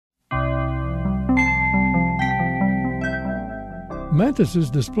Mantises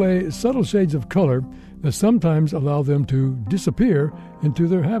display subtle shades of color that sometimes allow them to disappear into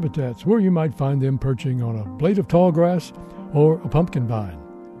their habitats, where you might find them perching on a blade of tall grass or a pumpkin vine.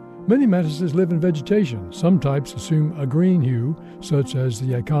 Many mantises live in vegetation. Some types assume a green hue, such as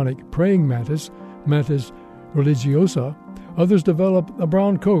the iconic praying mantis, Mantis religiosa. Others develop a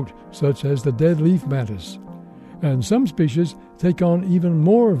brown coat, such as the dead leaf mantis. And some species take on even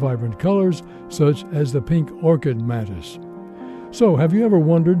more vibrant colors, such as the pink orchid mantis. So, have you ever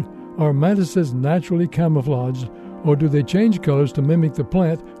wondered, are mantises naturally camouflaged, or do they change colors to mimic the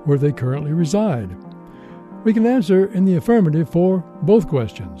plant where they currently reside? We can answer in the affirmative for both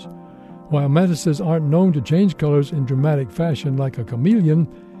questions. While mantises aren't known to change colors in dramatic fashion like a chameleon,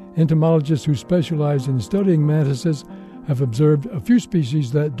 entomologists who specialize in studying mantises have observed a few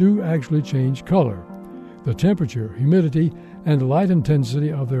species that do actually change color. The temperature, humidity, and light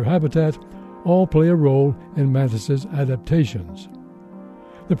intensity of their habitat all play a role in mantises' adaptations.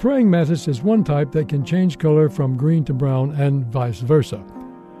 The praying mantis is one type that can change color from green to brown and vice versa.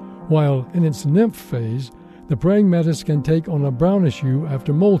 While in its nymph phase, the praying mantis can take on a brownish hue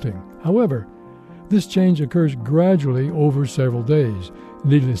after molting. However, this change occurs gradually over several days.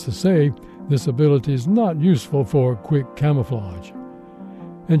 Needless to say, this ability is not useful for quick camouflage.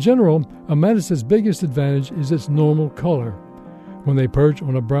 In general, a mantis's biggest advantage is its normal color. When they perch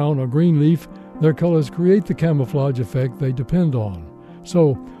on a brown or green leaf, their colors create the camouflage effect they depend on.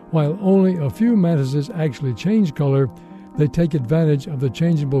 So, while only a few mantises actually change color, they take advantage of the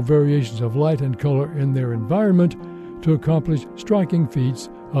changeable variations of light and color in their environment to accomplish striking feats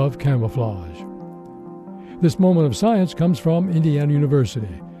of camouflage. This Moment of Science comes from Indiana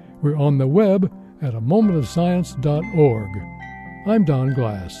University. We're on the web at amomentofscience.org. I'm Don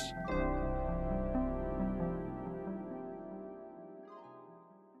Glass.